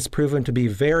has proven to be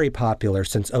very popular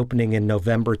since opening in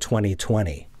November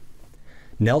 2020.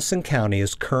 Nelson County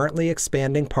is currently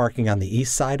expanding parking on the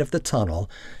east side of the tunnel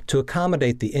to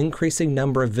accommodate the increasing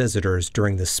number of visitors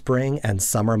during the spring and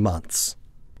summer months.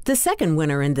 The second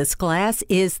winner in this class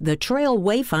is the Trail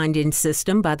Wayfinding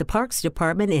System by the Parks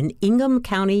Department in Ingham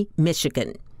County,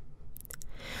 Michigan.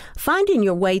 Finding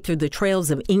your way through the trails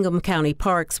of Ingham County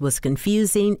parks was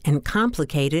confusing and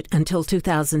complicated until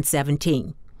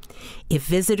 2017. If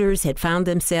visitors had found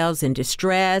themselves in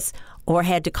distress or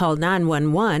had to call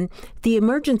 911, the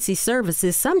emergency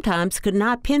services sometimes could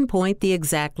not pinpoint the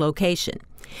exact location.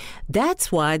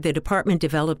 That's why the department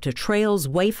developed a trails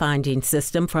wayfinding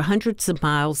system for hundreds of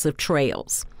miles of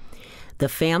trails. The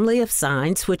family of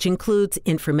signs, which includes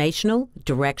informational,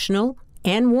 directional,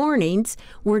 and warnings,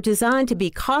 were designed to be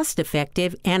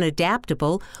cost-effective and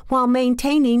adaptable while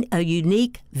maintaining a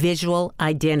unique visual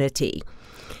identity.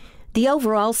 The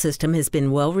overall system has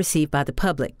been well received by the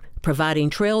public, providing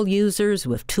trail users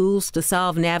with tools to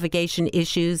solve navigation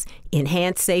issues,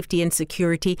 enhance safety and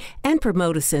security, and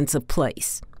promote a sense of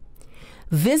place.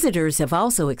 Visitors have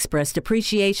also expressed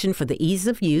appreciation for the ease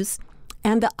of use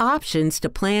and the options to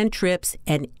plan trips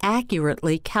and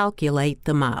accurately calculate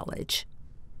the mileage.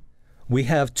 We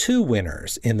have two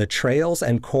winners in the Trails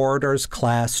and Corridors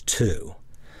Class 2.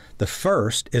 The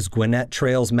first is Gwinnett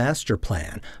Trails Master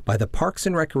Plan by the Parks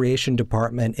and Recreation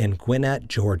Department in Gwinnett,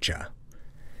 Georgia.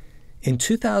 In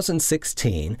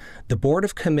 2016, the Board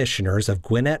of Commissioners of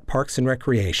Gwinnett Parks and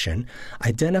Recreation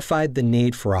identified the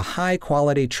need for a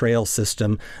high-quality trail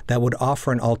system that would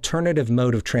offer an alternative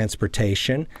mode of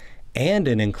transportation and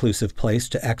an inclusive place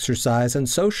to exercise and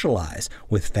socialize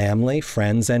with family,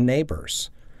 friends, and neighbors.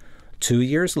 2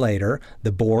 years later,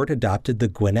 the board adopted the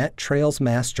Gwinnett Trails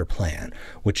Master Plan,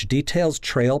 which details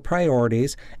trail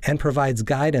priorities and provides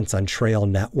guidance on trail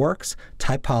networks,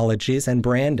 typologies, and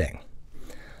branding.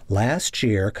 Last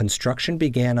year, construction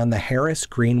began on the Harris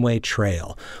Greenway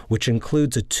Trail, which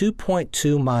includes a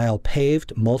 2.2-mile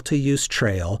paved multi-use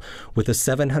trail with a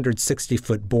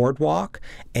 760-foot boardwalk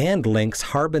and links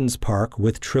Harbins Park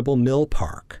with Tribble Mill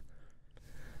Park.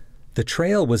 The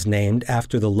trail was named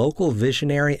after the local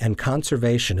visionary and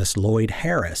conservationist Lloyd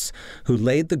Harris, who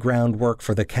laid the groundwork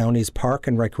for the county's park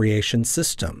and recreation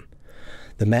system.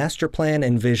 The master plan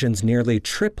envisions nearly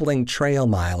tripling trail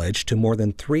mileage to more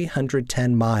than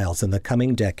 310 miles in the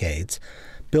coming decades,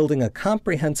 building a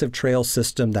comprehensive trail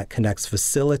system that connects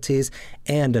facilities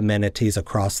and amenities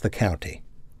across the county.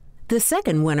 The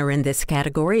second winner in this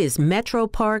category is Metro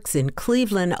Parks in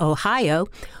Cleveland, Ohio,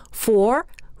 for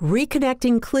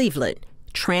Reconnecting Cleveland,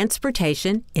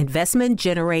 Transportation Investment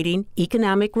Generating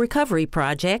Economic Recovery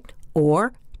Project,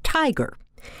 or TIGER.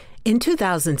 In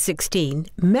 2016,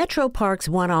 Metro Parks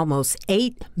won almost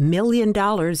 $8 million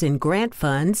in grant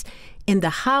funds in the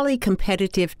highly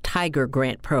competitive TIGER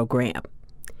grant program.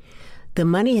 The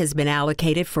money has been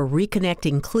allocated for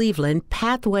Reconnecting Cleveland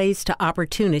Pathways to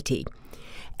Opportunity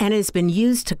and has been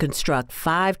used to construct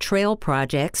 5 trail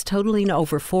projects totaling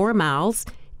over 4 miles,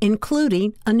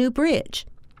 including a new bridge.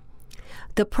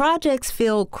 The projects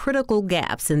fill critical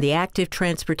gaps in the active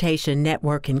transportation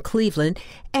network in Cleveland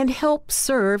and help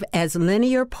serve as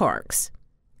linear parks.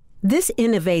 This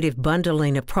innovative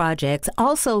bundling of projects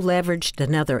also leveraged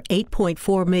another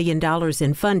 $8.4 million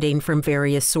in funding from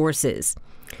various sources.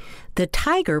 The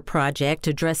Tiger Project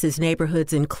addresses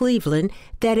neighborhoods in Cleveland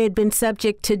that had been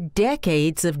subject to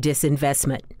decades of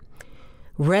disinvestment.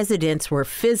 Residents were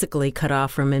physically cut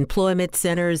off from employment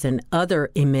centers and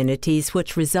other amenities,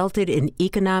 which resulted in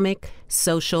economic,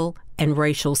 social, and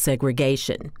racial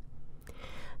segregation.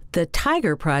 The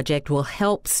Tiger Project will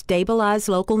help stabilize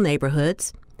local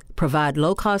neighborhoods, provide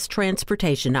low-cost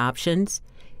transportation options,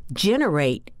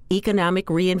 generate economic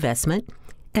reinvestment,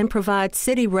 and provide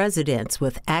city residents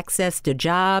with access to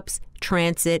jobs,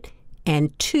 transit,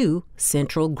 and 2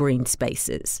 central green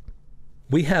spaces.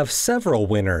 We have several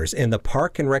winners in the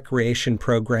Park and Recreation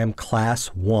Program Class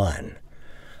 1.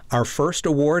 Our first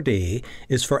awardee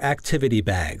is for activity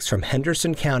bags from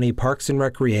Henderson County Parks and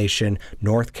Recreation,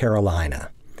 North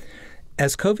Carolina.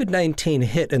 As COVID-19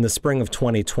 hit in the spring of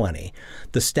 2020,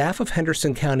 the staff of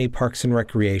Henderson County Parks and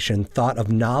Recreation thought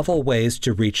of novel ways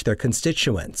to reach their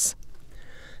constituents.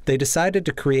 They decided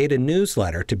to create a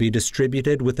newsletter to be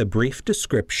distributed with a brief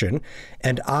description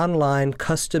and online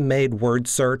custom-made word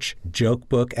search, joke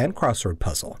book, and crossword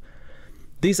puzzle.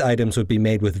 These items would be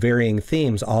made with varying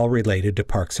themes all related to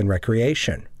parks and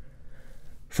recreation.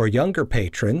 For younger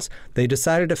patrons, they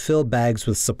decided to fill bags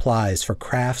with supplies for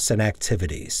crafts and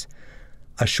activities.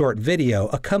 A short video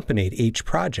accompanied each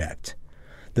project.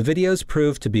 The videos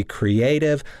proved to be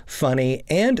creative, funny,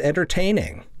 and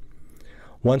entertaining.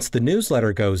 Once the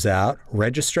newsletter goes out,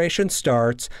 registration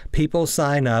starts, people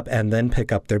sign up, and then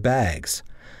pick up their bags.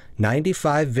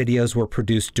 95 videos were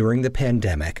produced during the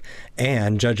pandemic,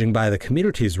 and judging by the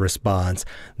community's response,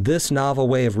 this novel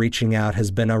way of reaching out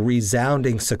has been a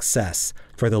resounding success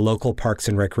for the local Parks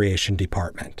and Recreation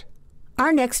Department.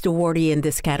 Our next awardee in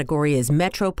this category is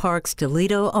Metro Parks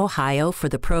Toledo, Ohio, for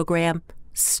the program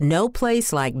Snow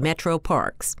Place Like Metro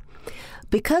Parks.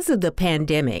 Because of the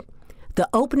pandemic, the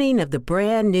opening of the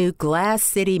brand new Glass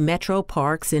City Metro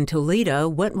Parks in Toledo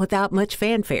went without much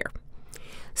fanfare.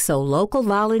 So local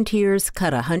volunteers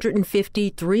cut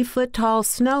 150 3-foot-tall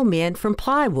snowmen from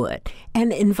plywood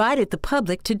and invited the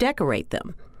public to decorate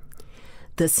them.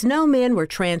 The snowmen were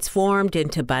transformed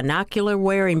into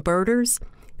binocular-wearing birders,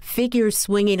 figures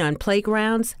swinging on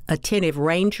playgrounds, attentive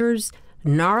rangers,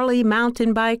 gnarly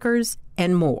mountain bikers,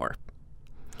 and more.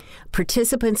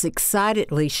 Participants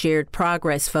excitedly shared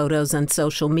progress photos on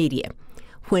social media.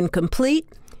 When complete,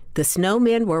 the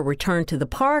snowmen were returned to the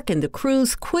park and the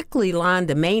crews quickly lined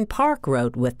the main park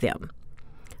road with them.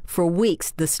 For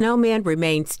weeks, the snowmen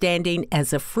remained standing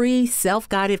as a free,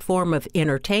 self-guided form of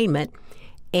entertainment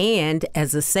and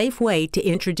as a safe way to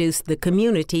introduce the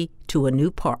community to a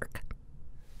new park.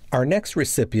 Our next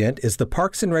recipient is the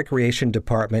Parks and Recreation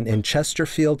Department in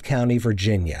Chesterfield County,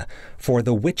 Virginia, for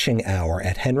the Witching Hour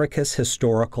at Henricus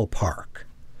Historical Park.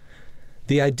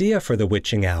 The idea for the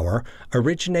Witching Hour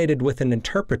originated with an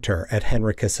interpreter at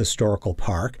Henricus Historical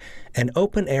Park, an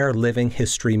open-air living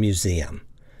history museum.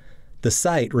 The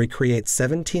site recreates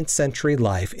 17th century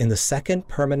life in the second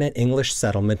permanent English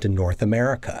settlement in North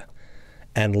America.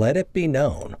 And let it be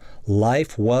known,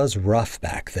 life was rough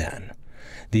back then.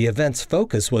 The event's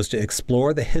focus was to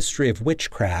explore the history of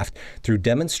witchcraft through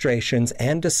demonstrations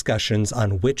and discussions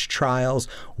on witch trials,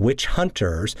 witch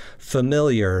hunters,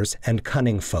 familiars, and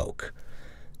cunning folk.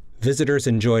 Visitors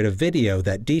enjoyed a video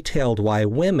that detailed why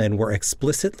women were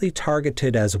explicitly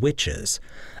targeted as witches,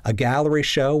 a gallery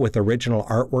show with original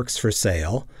artworks for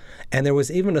sale, and there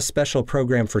was even a special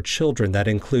program for children that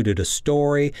included a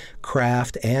story,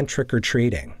 craft, and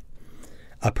trick-or-treating.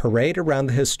 A parade around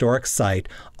the historic site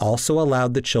also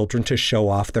allowed the children to show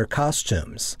off their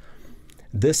costumes.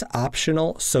 This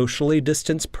optional, socially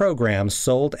distanced program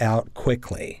sold out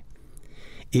quickly.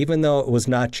 Even though it was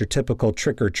not your typical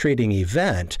trick-or-treating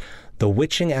event, the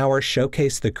Witching Hour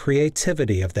showcased the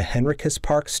creativity of the Henricus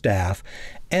Park staff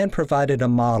and provided a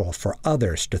model for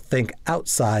others to think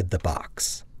outside the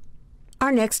box.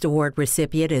 Our next award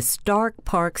recipient is Stark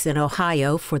Parks in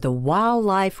Ohio for the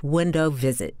Wildlife Window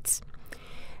Visits.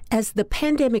 As the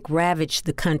pandemic ravaged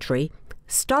the country,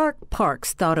 Stark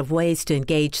Parks thought of ways to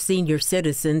engage senior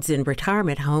citizens in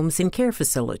retirement homes and care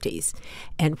facilities.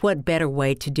 And what better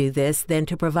way to do this than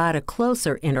to provide a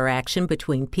closer interaction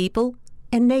between people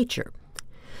and nature?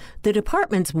 The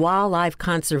department's Wildlife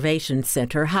Conservation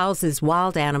Center houses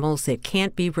wild animals that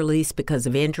can't be released because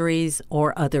of injuries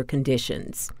or other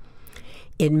conditions.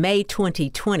 In May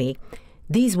 2020,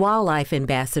 these wildlife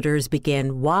ambassadors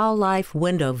began wildlife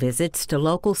window visits to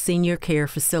local senior care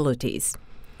facilities.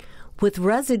 With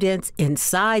residents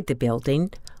inside the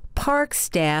building, park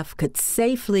staff could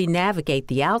safely navigate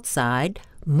the outside,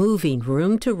 moving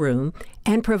room to room,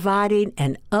 and providing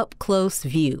an up-close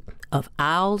view of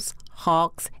owls,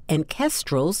 hawks, and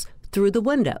kestrels through the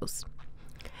windows.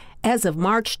 As of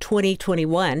March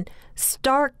 2021,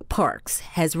 Stark Parks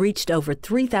has reached over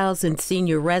 3,000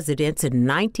 senior residents in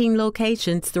 19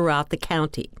 locations throughout the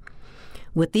county.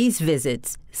 With these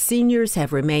visits, seniors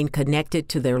have remained connected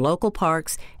to their local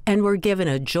parks and were given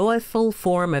a joyful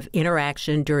form of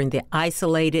interaction during the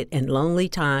isolated and lonely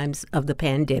times of the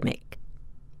pandemic.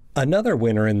 Another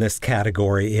winner in this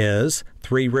category is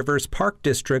Three Rivers Park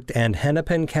District and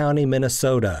Hennepin County,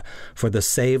 Minnesota, for the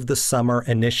Save the Summer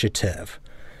initiative.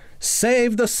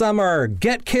 Save the summer!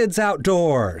 Get kids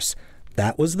outdoors!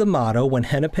 That was the motto when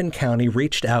Hennepin County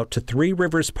reached out to Three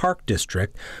Rivers Park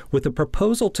District with a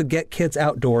proposal to get kids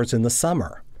outdoors in the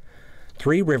summer.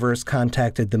 Three Rivers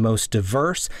contacted the most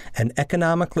diverse and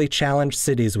economically challenged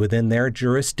cities within their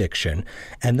jurisdiction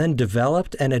and then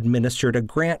developed and administered a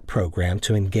grant program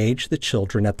to engage the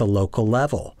children at the local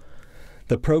level.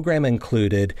 The program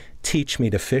included Teach Me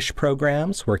to Fish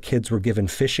programs, where kids were given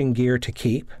fishing gear to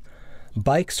keep,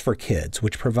 Bikes for Kids,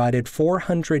 which provided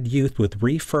 400 youth with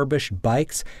refurbished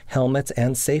bikes, helmets,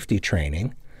 and safety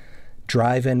training,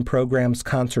 drive-in programs,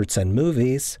 concerts, and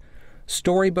movies,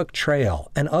 Storybook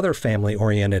Trail, and other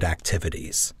family-oriented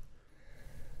activities.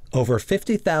 Over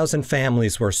 50,000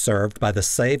 families were served by the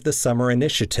Save the Summer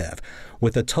initiative,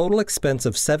 with a total expense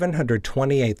of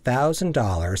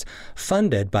 $728,000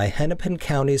 funded by Hennepin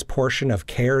County's portion of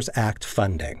CARES Act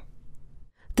funding.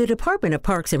 The Department of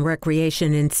Parks and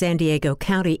Recreation in San Diego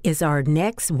County is our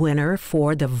next winner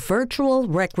for the Virtual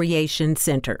Recreation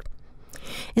Center.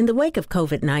 In the wake of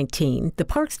COVID-19, the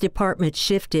Parks Department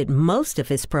shifted most of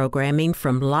its programming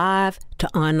from live to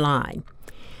online.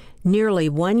 Nearly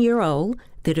 1 year old,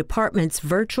 the department's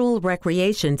Virtual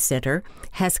Recreation Center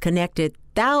has connected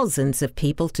thousands of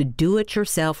people to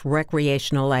do-it-yourself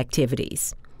recreational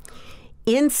activities.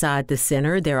 Inside the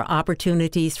center, there are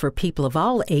opportunities for people of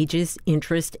all ages,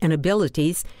 interests, and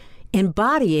abilities,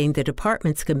 embodying the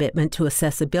department's commitment to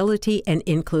accessibility and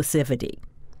inclusivity.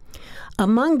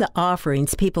 Among the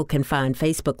offerings, people can find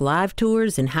Facebook Live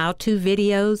tours and how-to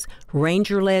videos,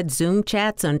 ranger-led Zoom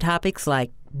chats on topics like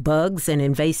bugs and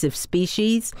invasive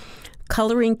species,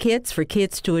 coloring kits for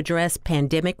kids to address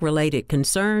pandemic-related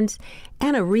concerns,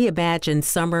 and a reimagined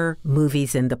summer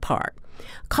movies in the park.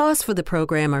 Costs for the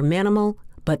program are minimal,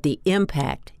 but the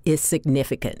impact is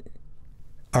significant.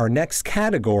 Our next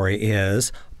category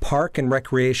is Park and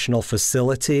Recreational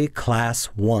Facility Class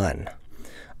 1.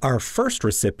 Our first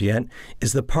recipient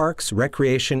is the Parks,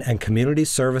 Recreation, and Community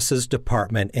Services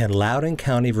Department in Loudoun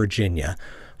County, Virginia,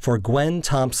 for Gwen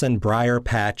Thompson Briar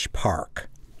Patch Park.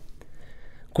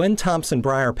 Gwen Thompson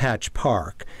Briar Patch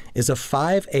Park is a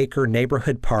 5-acre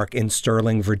neighborhood park in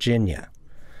Sterling, Virginia.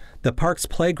 The park's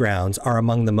playgrounds are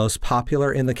among the most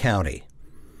popular in the county.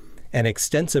 An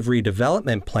extensive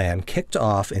redevelopment plan kicked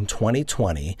off in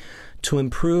 2020 to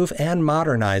improve and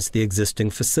modernize the existing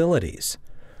facilities.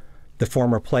 The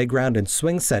former playground and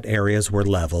swing set areas were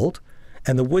leveled,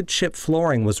 and the wood chip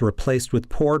flooring was replaced with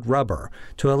poured rubber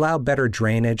to allow better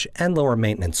drainage and lower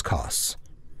maintenance costs.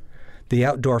 The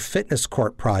outdoor fitness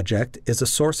court project is a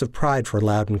source of pride for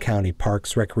Loudoun County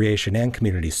Parks, Recreation, and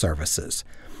Community Services.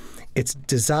 It's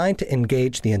designed to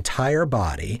engage the entire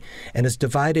body and is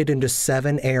divided into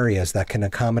 7 areas that can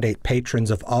accommodate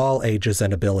patrons of all ages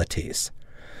and abilities.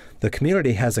 The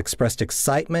community has expressed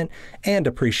excitement and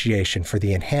appreciation for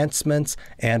the enhancements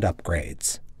and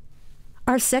upgrades.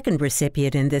 Our second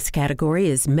recipient in this category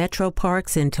is Metro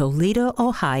Parks in Toledo,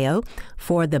 Ohio,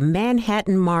 for the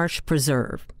Manhattan Marsh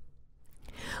Preserve.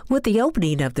 With the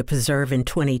opening of the preserve in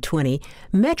 2020,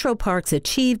 Metro Parks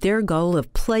achieved their goal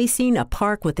of placing a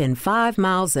park within 5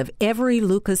 miles of every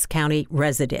Lucas County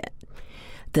resident.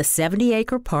 The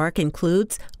 70-acre park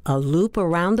includes a loop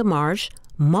around the marsh,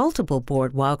 multiple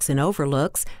boardwalks and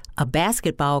overlooks, a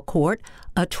basketball court,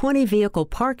 a 20-vehicle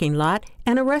parking lot,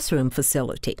 and a restroom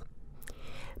facility.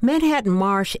 Manhattan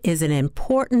Marsh is an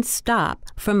important stop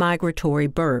for migratory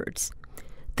birds.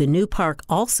 The new park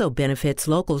also benefits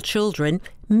local children,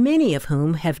 many of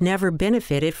whom have never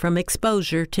benefited from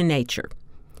exposure to nature.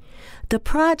 The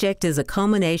project is a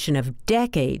culmination of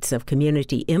decades of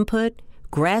community input,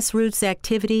 grassroots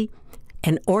activity,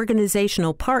 and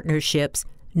organizational partnerships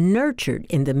nurtured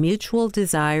in the mutual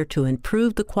desire to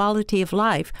improve the quality of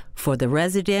life for the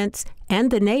residents and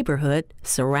the neighborhood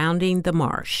surrounding the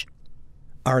marsh.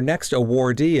 Our next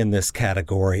awardee in this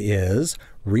category is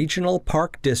Regional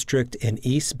Park District in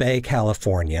East Bay,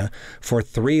 California, for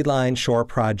 3 line shore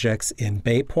projects in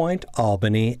Bay Point,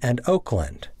 Albany, and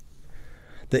Oakland.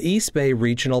 The East Bay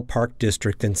Regional Park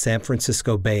District in San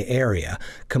Francisco Bay Area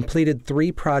completed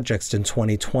 3 projects in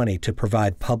 2020 to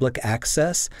provide public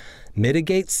access,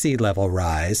 mitigate sea level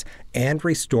rise, and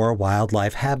restore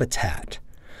wildlife habitat.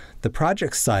 The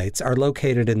project sites are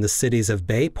located in the cities of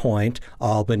Bay Point,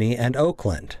 Albany, and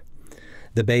Oakland.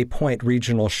 The Bay Point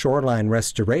Regional Shoreline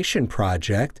Restoration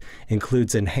Project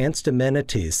includes enhanced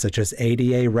amenities such as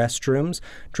ADA restrooms,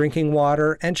 drinking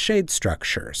water, and shade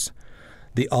structures.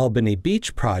 The Albany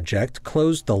Beach Project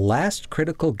closed the last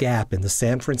critical gap in the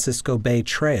San Francisco Bay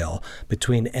Trail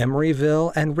between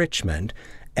Emeryville and Richmond,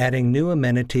 adding new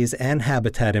amenities and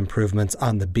habitat improvements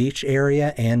on the beach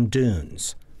area and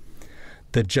dunes.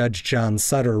 The Judge John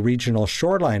Sutter Regional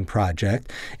Shoreline Project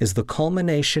is the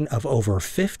culmination of over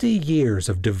 50 years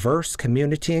of diverse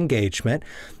community engagement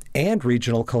and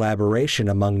regional collaboration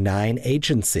among 9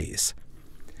 agencies.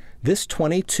 This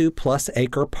 22-plus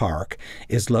acre park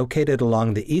is located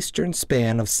along the eastern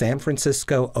span of San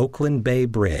Francisco-Oakland Bay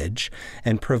Bridge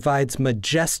and provides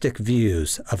majestic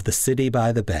views of the city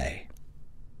by the bay.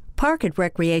 Park and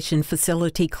Recreation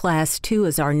Facility Class 2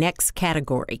 is our next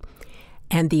category,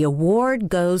 and the award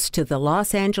goes to the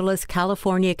Los Angeles,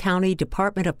 California County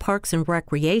Department of Parks and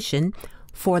Recreation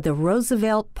for the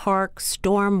Roosevelt Park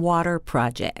Stormwater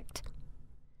Project.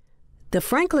 The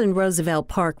Franklin Roosevelt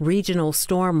Park Regional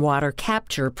Stormwater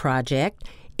Capture Project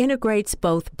integrates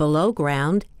both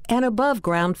below-ground and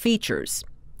above-ground features.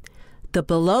 The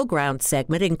below-ground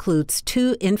segment includes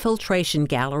 2 infiltration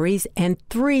galleries and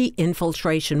 3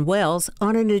 infiltration wells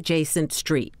on an adjacent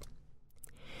street.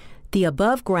 The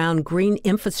above-ground green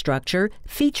infrastructure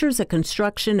features a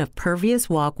construction of pervious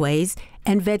walkways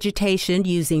and vegetation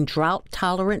using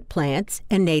drought-tolerant plants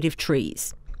and native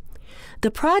trees.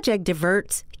 The project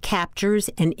diverts, captures,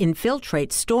 and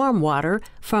infiltrates stormwater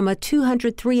from a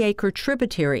 203-acre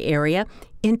tributary area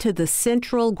into the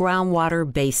central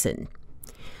groundwater basin.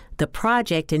 The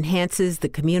project enhances the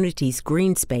community's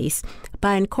green space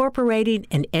by incorporating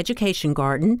an education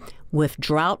garden with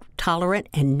drought-tolerant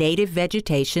and native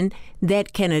vegetation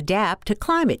that can adapt to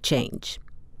climate change.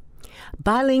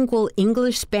 Bilingual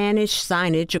English-Spanish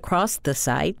signage across the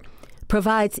site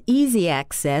provides easy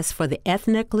access for the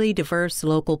ethnically diverse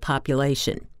local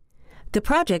population. The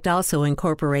project also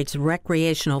incorporates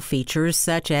recreational features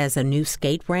such as a new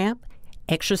skate ramp,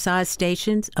 exercise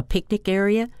stations, a picnic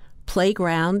area,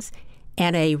 playgrounds,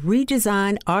 and a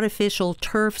redesigned artificial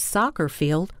turf soccer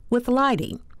field with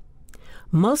lighting.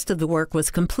 Most of the work was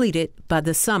completed by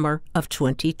the summer of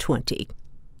 2020.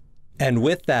 And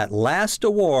with that last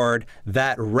award,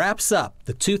 that wraps up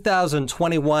the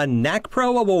 2021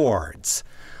 NACPRO Awards.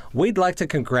 We'd like to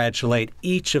congratulate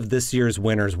each of this year's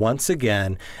winners once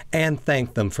again and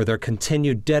thank them for their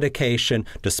continued dedication,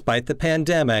 despite the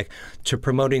pandemic, to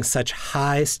promoting such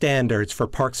high standards for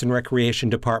parks and recreation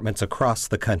departments across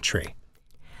the country.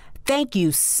 Thank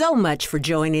you so much for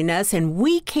joining us, and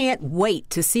we can't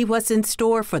wait to see what's in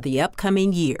store for the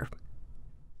upcoming year.